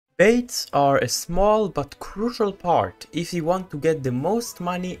Baits are a small but crucial part if you want to get the most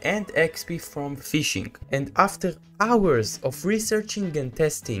money and XP from fishing. And after hours of researching and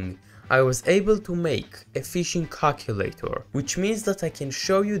testing, I was able to make a fishing calculator, which means that I can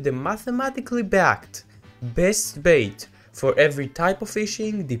show you the mathematically backed best bait for every type of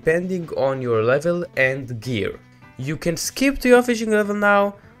fishing depending on your level and gear. You can skip to your fishing level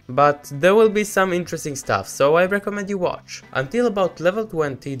now, but there will be some interesting stuff, so I recommend you watch. Until about level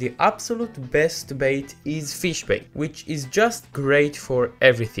 20, the absolute best bait is fish bait, which is just great for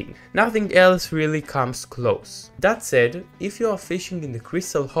everything. Nothing else really comes close. That said, if you are fishing in the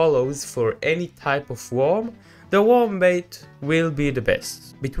crystal hollows for any type of worm, the worm bait will be the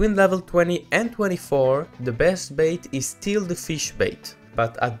best. Between level 20 and 24, the best bait is still the fish bait.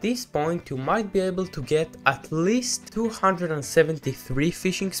 But at this point you might be able to get at least 273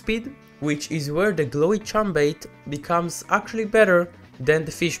 fishing speed, which is where the glowy chum bait becomes actually better than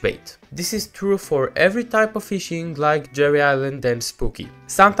the fish bait. This is true for every type of fishing like Jerry Island and Spooky.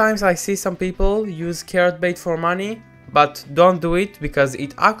 Sometimes I see some people use carrot bait for money, but don't do it because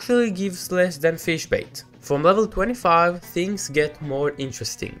it actually gives less than fish bait. From level 25, things get more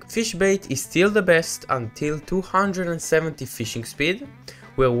interesting. Fish bait is still the best until 270 fishing speed,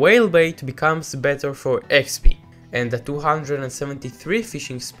 where whale bait becomes better for XP, and at 273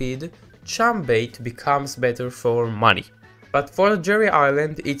 fishing speed, chum bait becomes better for money. But for Jerry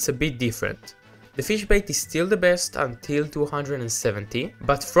Island, it's a bit different. The fish bait is still the best until 270,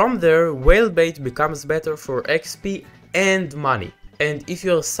 but from there, whale bait becomes better for XP and money. And if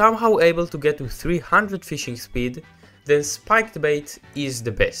you're somehow able to get to 300 fishing speed, then spiked bait is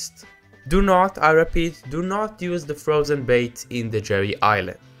the best. Do not, I repeat, do not use the frozen bait in the Jerry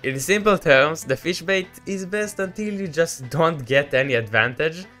Island. In simple terms, the fish bait is best until you just don't get any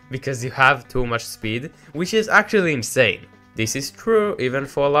advantage because you have too much speed, which is actually insane. This is true even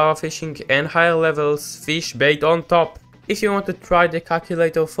for lava fishing and higher levels, fish bait on top. If you want to try the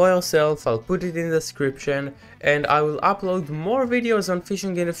calculator for yourself, I'll put it in the description, and I will upload more videos on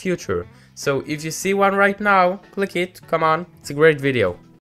fishing in the future. So if you see one right now, click it, come on, it's a great video.